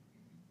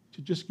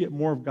to just get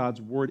more of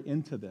God's word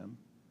into them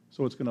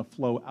so it's going to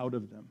flow out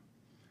of them.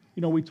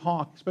 We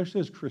talk,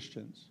 especially as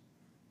Christians,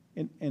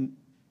 and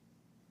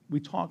we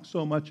talk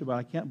so much about,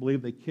 I can't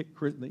believe they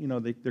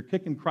they're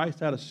kicking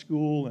Christ out of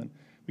school, and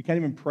we can't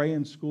even pray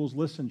in schools.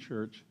 Listen,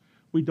 church,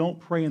 we don't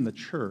pray in the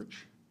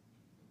church.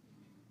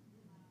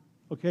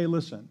 Okay,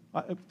 listen,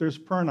 if there's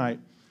prayer night,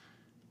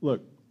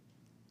 look,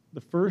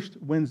 the first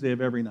Wednesday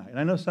of every night, and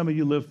I know some of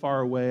you live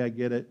far away, I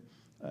get it,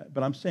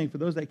 but I'm saying for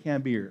those that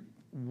can't be here,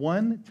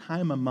 one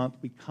time a month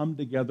we come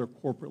together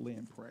corporately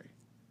and pray.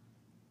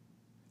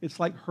 It's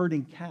like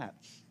herding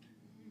cats.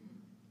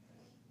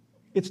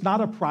 It's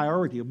not a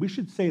priority. We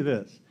should say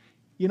this.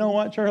 You know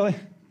what, Charlie?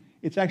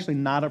 It's actually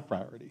not a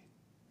priority.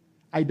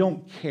 I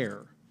don't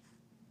care.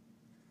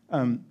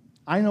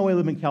 I know I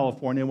live in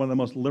California, one of the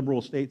most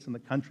liberal states in the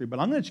country, but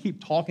I'm going to just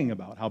keep talking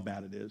about how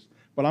bad it is,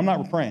 but I'm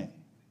not praying.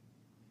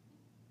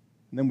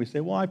 And then we say,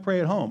 well, I pray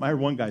at home. I heard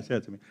one guy say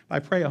it to me. I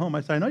pray at home.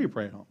 I said, I know you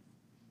pray at home.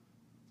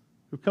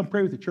 So come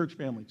pray with the church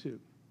family too.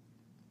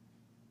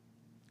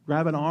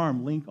 Grab an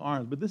arm, link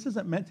arms. But this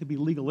isn't meant to be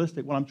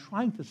legalistic. What I'm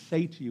trying to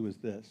say to you is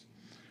this.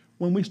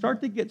 When we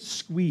start to get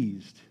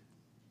squeezed,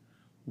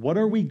 what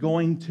are we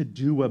going to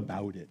do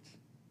about it?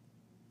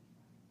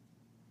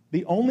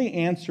 The only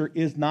answer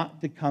is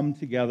not to come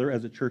together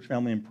as a church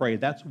family and pray.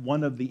 That's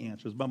one of the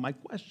answers. But my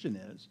question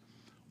is,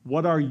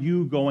 what are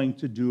you going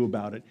to do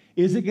about it?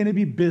 Is it going to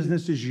be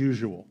business as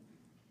usual?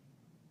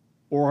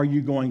 Or are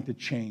you going to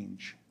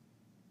change?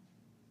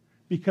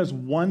 Because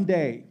one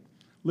day,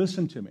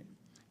 listen to me,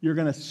 you're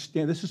going to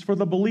stand, this is for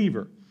the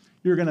believer,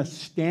 you're going to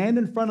stand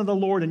in front of the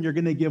Lord and you're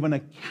going to give an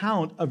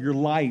account of your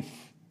life.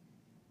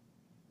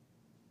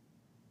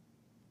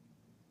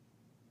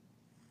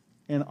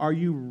 And are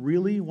you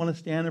really want to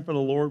stand in front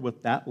of the Lord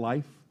with that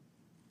life?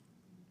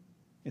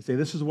 And say,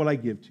 this is what I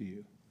give to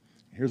you.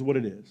 Here's what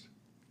it is.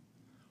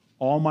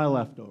 All my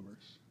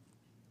leftovers.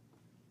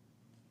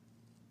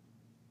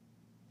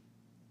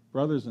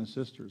 Brothers and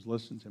sisters,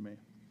 listen to me.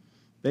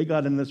 They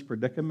got in this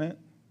predicament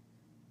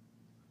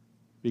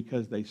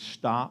because they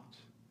stopped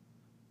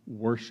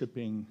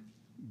worshiping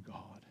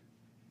God.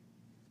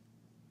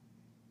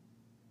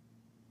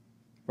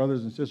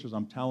 Brothers and sisters,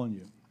 I'm telling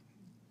you,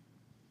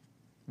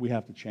 we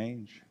have to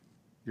change.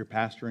 Your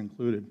pastor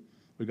included.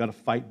 We've got to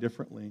fight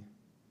differently.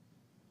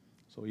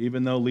 So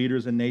even though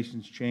leaders and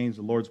nations change,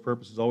 the Lord's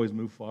purposes always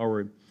move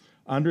forward.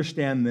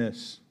 Understand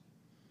this.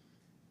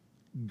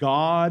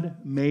 God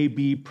may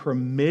be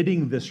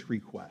permitting this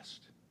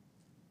request.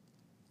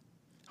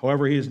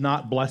 However, he is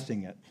not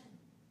blessing it.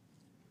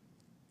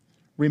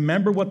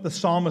 Remember what the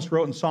psalmist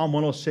wrote in Psalm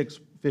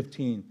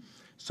 106:15.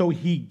 So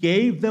he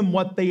gave them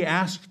what they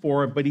asked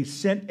for, but he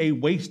sent a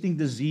wasting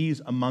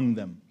disease among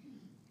them.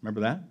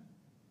 Remember that?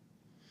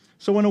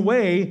 So in a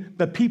way,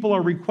 the people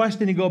are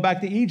requesting to go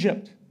back to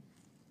Egypt.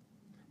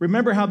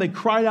 Remember how they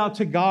cried out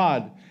to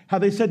God, how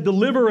they said,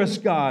 deliver us,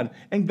 God.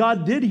 And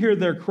God did hear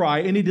their cry,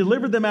 and he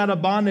delivered them out of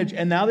bondage,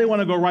 and now they want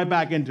to go right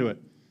back into it.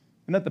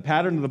 Isn't that the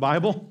pattern of the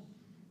Bible?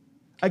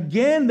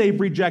 Again, they've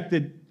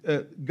rejected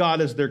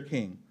God as their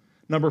king.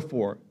 Number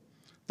 4,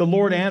 the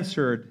Lord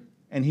answered,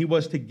 and he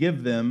was to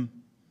give them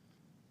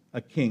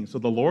a king. So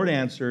the Lord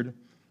answered,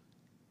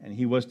 and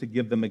he was to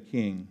give them a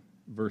king.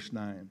 Verse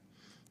 9.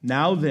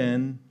 Now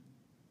then,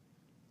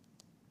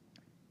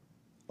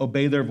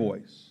 obey their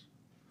voice.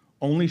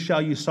 Only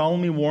shall you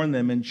solemnly warn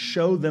them and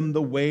show them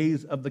the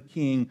ways of the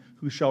king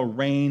who shall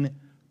reign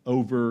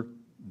over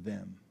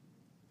them.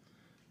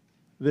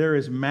 There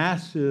is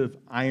massive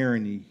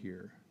irony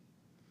here.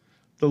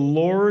 The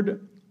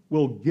Lord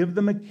will give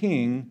them a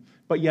king,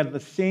 but yet at the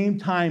same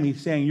time,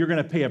 he's saying, you're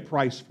going to pay a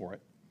price for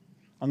it.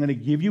 I'm going to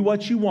give you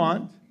what you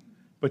want,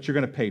 but you're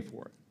going to pay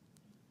for it.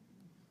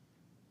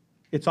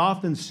 It's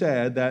often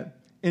said that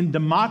in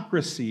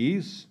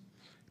democracies,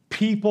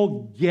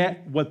 people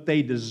get what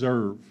they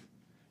deserve.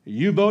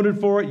 You voted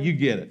for it, you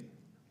get it.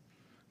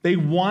 They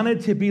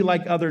wanted to be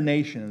like other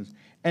nations,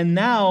 and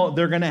now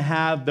they're going to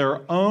have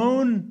their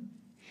own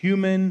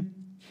human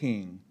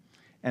king.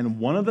 And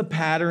one of the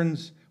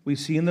patterns we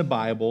see in the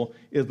Bible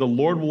is the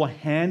Lord will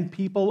hand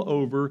people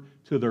over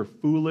to their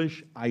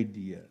foolish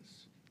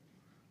ideas.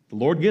 The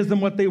Lord gives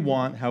them what they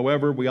want.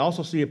 However, we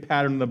also see a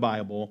pattern in the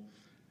Bible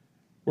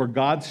where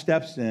God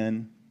steps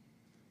in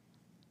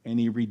and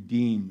he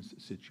redeems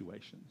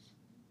situations.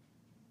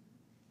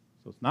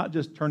 So it's not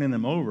just turning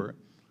them over.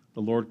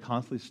 The Lord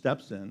constantly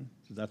steps in,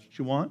 says, that's what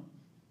you want.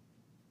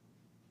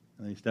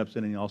 And then he steps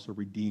in and he also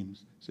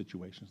redeems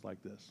situations like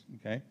this,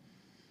 okay?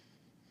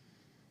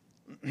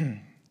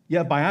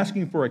 Yet by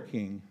asking for a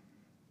king,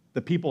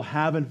 the people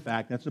have, in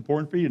fact, that's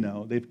important for you to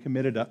know, they've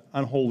committed an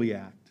unholy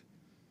act,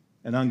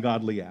 an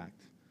ungodly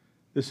act.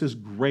 This is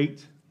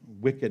great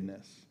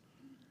wickedness.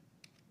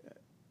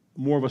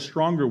 More of a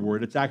stronger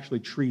word, it's actually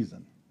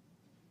treason.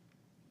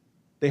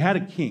 They had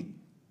a king.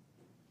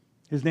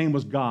 His name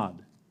was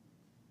God,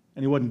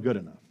 and he wasn't good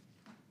enough.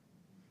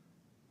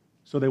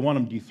 So they want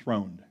him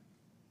dethroned.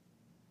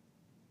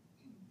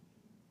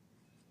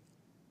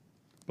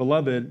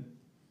 Beloved,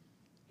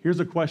 here's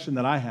a question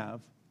that I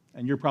have,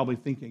 and you're probably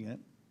thinking it.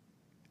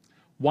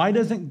 Why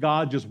doesn't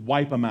God just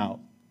wipe them out?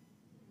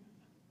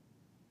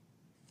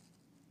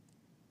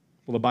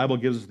 Well, the Bible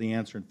gives us the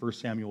answer in 1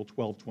 Samuel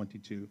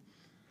 12:22.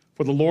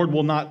 For the Lord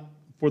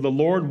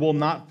will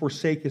not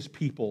forsake his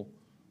people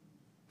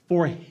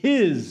for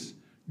his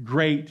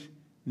great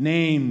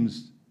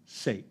name's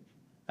sake.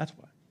 That's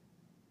why.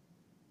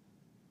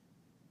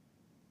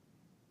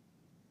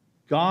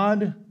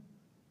 God,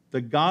 the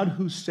God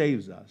who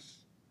saves us,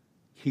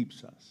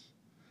 keeps us.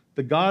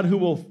 The God who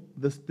will,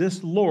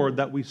 this Lord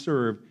that we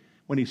serve,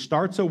 when he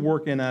starts a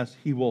work in us,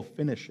 he will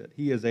finish it.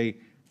 He is a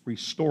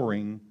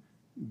restoring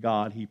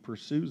God. He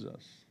pursues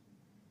us.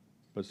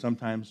 But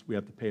sometimes we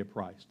have to pay a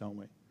price, don't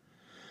we?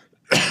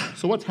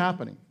 So what's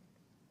happening?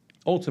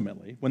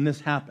 ultimately, when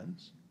this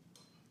happens,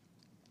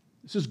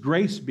 this is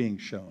grace being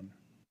shown.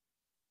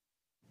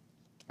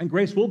 And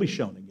grace will be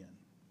shown again.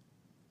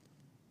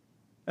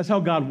 That's how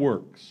God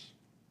works.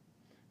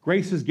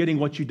 Grace is getting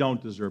what you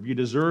don't deserve. You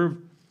deserve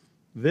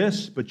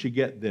this, but you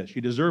get this.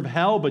 You deserve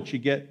hell, but you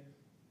get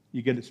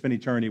to spend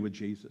eternity with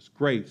Jesus.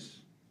 Grace.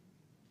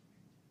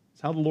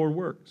 That's how the Lord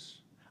works.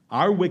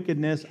 Our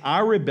wickedness,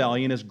 our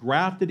rebellion is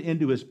grafted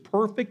into his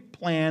perfect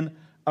plan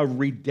of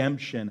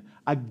redemption.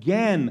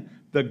 Again,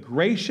 the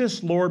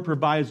gracious Lord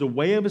provides a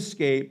way of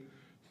escape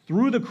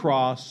through the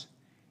cross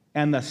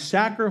and the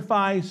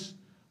sacrifice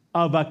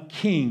of a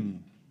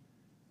king,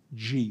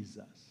 Jesus.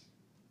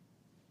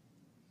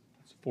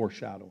 That's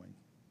foreshadowing.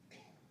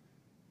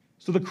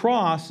 So the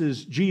cross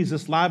is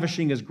Jesus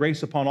lavishing his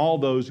grace upon all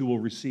those who will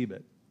receive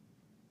it.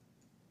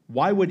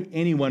 Why would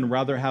anyone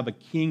rather have a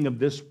king of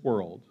this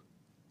world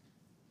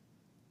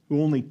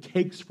who only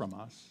takes from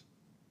us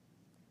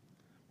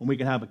when we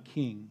can have a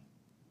king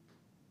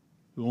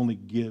who only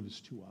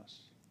gives to us?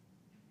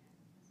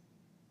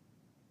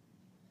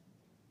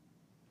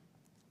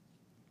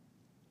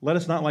 Let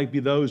us not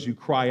be those who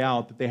cry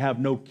out that they have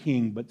no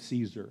king but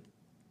Caesar.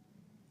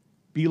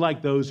 Be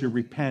like those who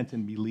repent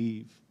and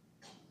believe.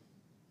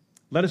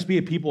 Let us be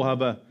a people who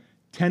have a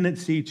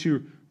tendency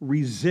to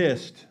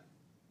resist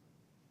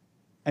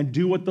and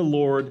do what the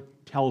Lord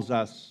tells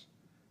us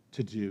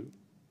to do.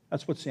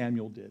 That's what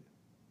Samuel did.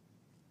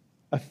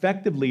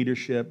 Effective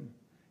leadership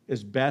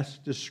is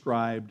best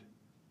described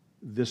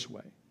this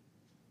way: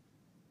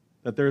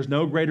 that there is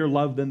no greater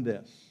love than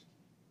this,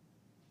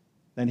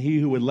 than he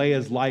who would lay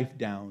his life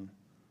down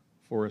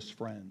for his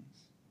friends.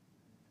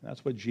 And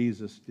that's what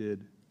Jesus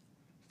did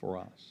for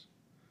us.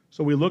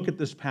 So we look at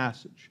this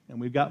passage, and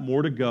we've got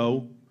more to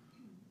go.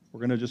 We're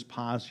going to just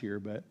pause here,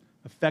 but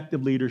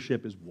effective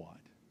leadership is what?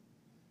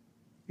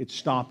 It's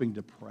stopping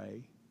to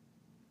pray.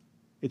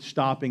 It's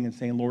stopping and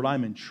saying, Lord,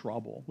 I'm in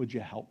trouble. Would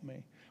you help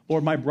me?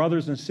 Lord, my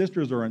brothers and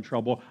sisters are in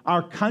trouble.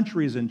 Our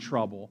country's in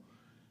trouble.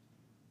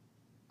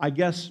 I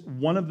guess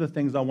one of the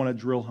things I want to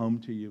drill home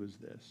to you is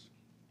this: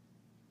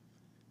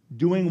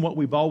 doing what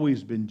we've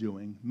always been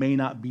doing may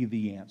not be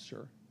the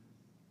answer.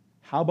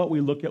 How about we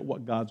look at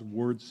what God's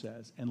word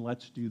says, and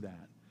let's do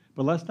that.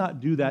 But let's not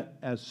do that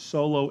as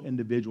solo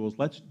individuals.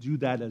 Let's do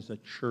that as a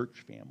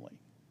church family.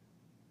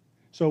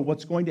 So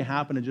what's going to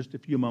happen in just a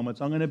few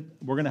moments,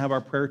 we're going to have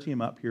our prayer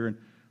team up here, and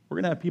we're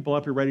going to have people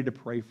up here ready to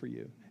pray for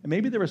you. And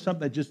maybe there was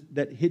something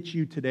that hits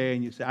you today,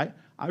 and you say,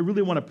 I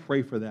really want to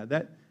pray for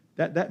that.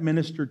 That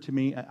ministered to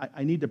me.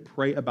 I need to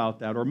pray about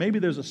that. Or maybe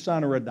there's a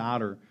son or a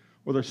daughter,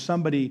 or there's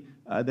somebody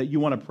that you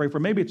want to pray for.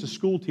 Maybe it's a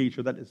school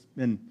teacher that has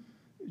been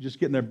just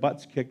getting their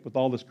butts kicked with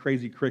all this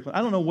crazy curriculum.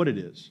 I don't know what it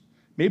is.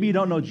 Maybe you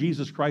don't know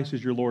Jesus Christ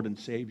as your Lord and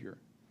Savior.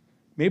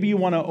 Maybe you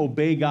want to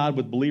obey God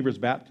with believer's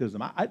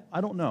baptism. I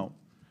don't know.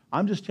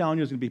 I'm just telling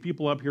you, there's going to be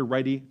people up here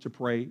ready to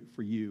pray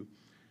for you.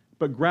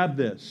 But grab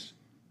this.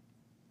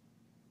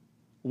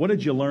 What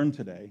did you learn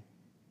today?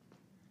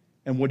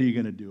 And what are you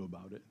going to do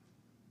about it?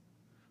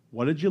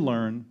 What did you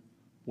learn?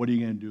 What are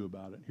you going to do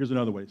about it? Here's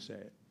another way to say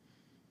it.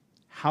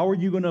 How are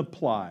you going to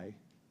apply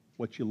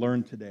what you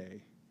learned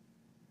today?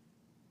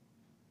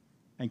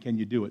 And can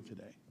you do it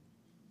today?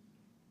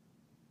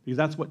 Because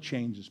that's what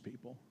changes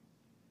people.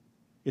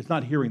 It's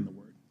not hearing the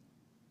word.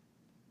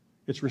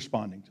 It's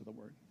responding to the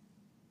word.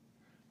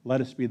 Let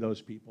us be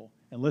those people.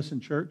 And listen,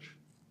 church,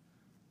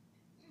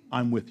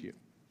 I'm with you.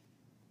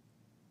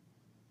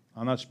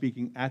 I'm not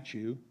speaking at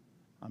you.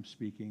 I'm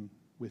speaking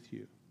with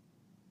you.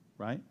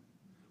 Right?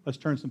 Let's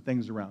turn some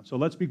things around. So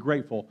let's be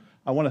grateful.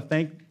 I want to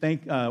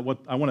thank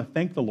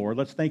the Lord.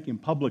 Let's thank him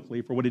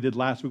publicly for what he did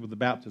last week with the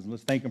baptism.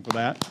 Let's thank him for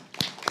that.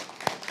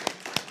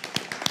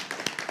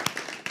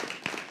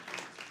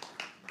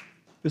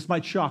 This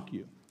might shock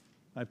you.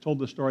 I've told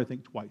this story, I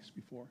think, twice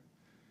before.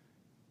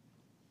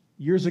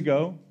 Years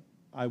ago,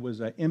 I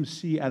was an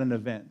MC at an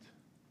event.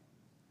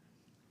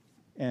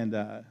 And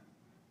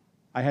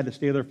I had to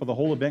stay there for the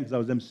whole event because I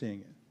was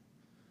emceeing it.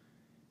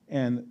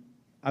 And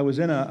I was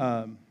in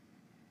a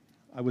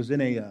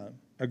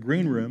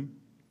green room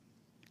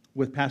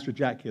with Pastor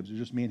Jack Hibbs. It was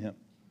just me and him.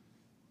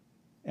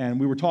 And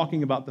we were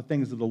talking about the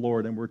things of the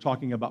Lord, and we were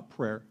talking about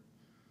prayer.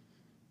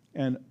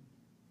 And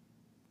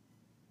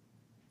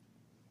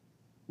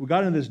we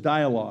got into this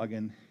dialogue,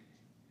 and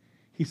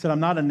he said,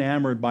 I'm not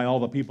enamored by all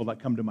the people that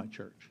come to my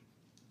church.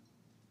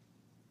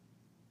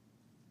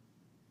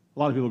 A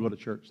lot of people go to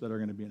church that are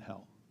going to be in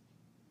hell.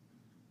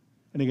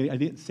 And again, I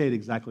didn't say it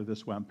exactly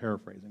this way. I'm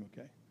paraphrasing,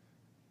 okay?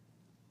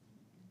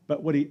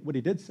 But what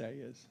he did say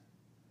is,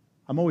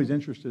 I'm always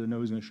interested to know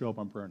who's going to show up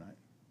on prayer night.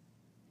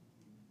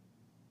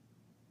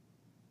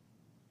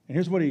 And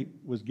here's what he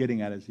was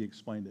getting at as he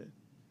explained it.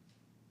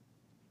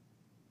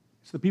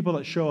 It's the people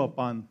that show up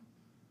on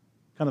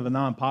kind of the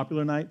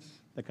non-popular nights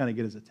that kind of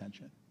get his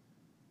attention.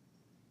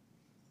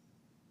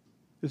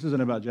 This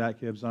isn't about Jack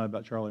Hibbs, not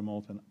about Charlie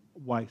Moulton.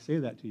 Why I say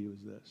that to you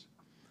is this.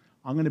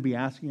 I'm going to be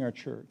asking our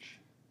church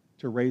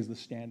to raise the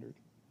standard.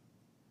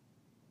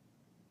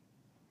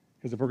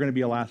 Because if we're going to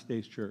be a last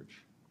days church,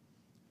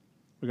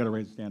 we've got to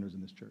raise the standards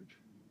in this church.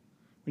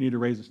 We need to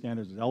raise the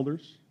standards as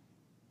elders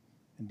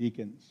and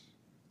deacons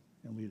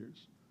and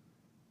leaders.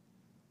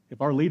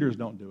 If our leaders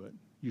don't do it,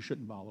 you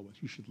shouldn't follow us.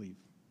 You should leave.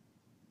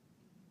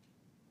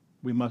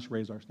 We must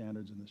raise our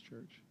standards in this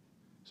church.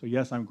 So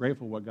yes, I'm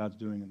grateful for what God's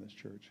doing in this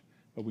church,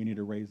 but we need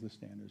to raise the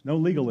standards. No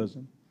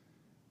legalism,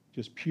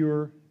 just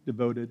pure,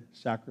 devoted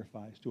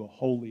sacrifice to a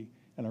holy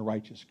and a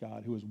righteous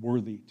God who is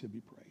worthy to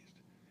be praised.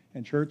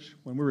 And church,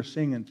 when we were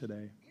singing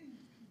today,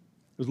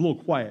 it was a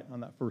little quiet on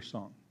that first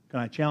song. Can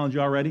I challenge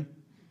you already?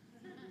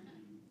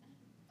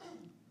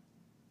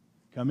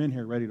 Come in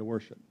here ready to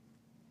worship.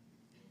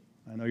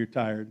 I know you're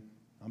tired.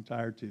 I'm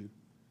tired too.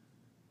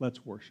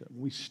 Let's worship.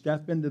 When we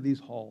step into these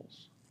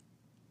halls,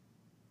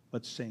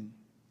 let's sing.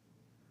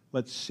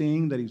 Let's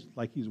sing that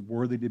he's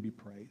worthy to be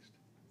praised.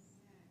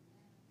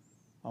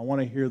 I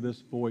want to hear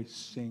this voice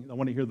sing. I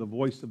want to hear the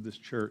voice of this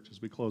church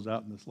as we close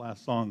out in this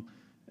last song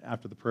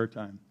after the prayer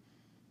time.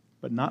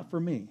 But not for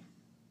me.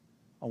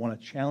 I want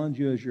to challenge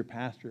you as your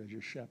pastor, as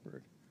your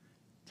shepherd.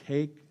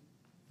 Take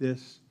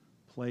this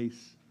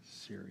place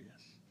serious.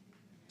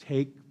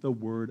 Take the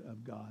word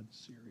of God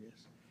serious.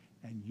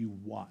 And you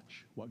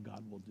watch what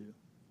God will do.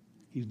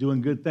 He's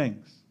doing good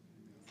things.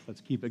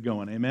 Let's keep it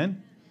going.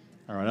 Amen?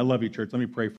 All right, I love you, church. Let me pray for you.